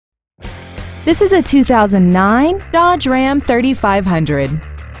This is a 2009 Dodge Ram 3500.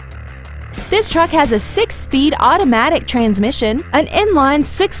 This truck has a 6-speed automatic transmission, an inline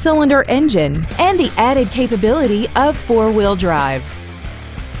 6-cylinder engine, and the added capability of 4-wheel drive.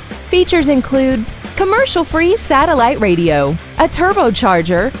 Features include commercial-free satellite radio, a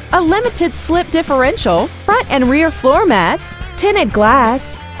turbocharger, a limited slip differential, front and rear floor mats, tinted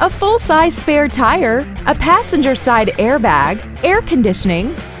glass, a full-size spare tire, a passenger side airbag, air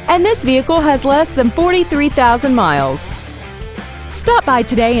conditioning, and this vehicle has less than 43,000 miles. Stop by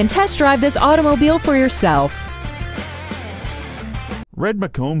today and test drive this automobile for yourself. Red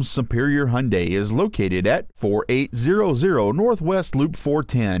McCombs Superior Hyundai is located at 4800 Northwest Loop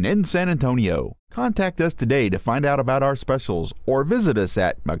 410 in San Antonio. Contact us today to find out about our specials or visit us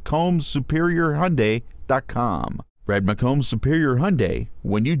at McCombsSuperiorHyundai.com. Red McCombs Superior Hyundai.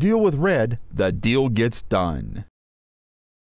 When you deal with red, the deal gets done.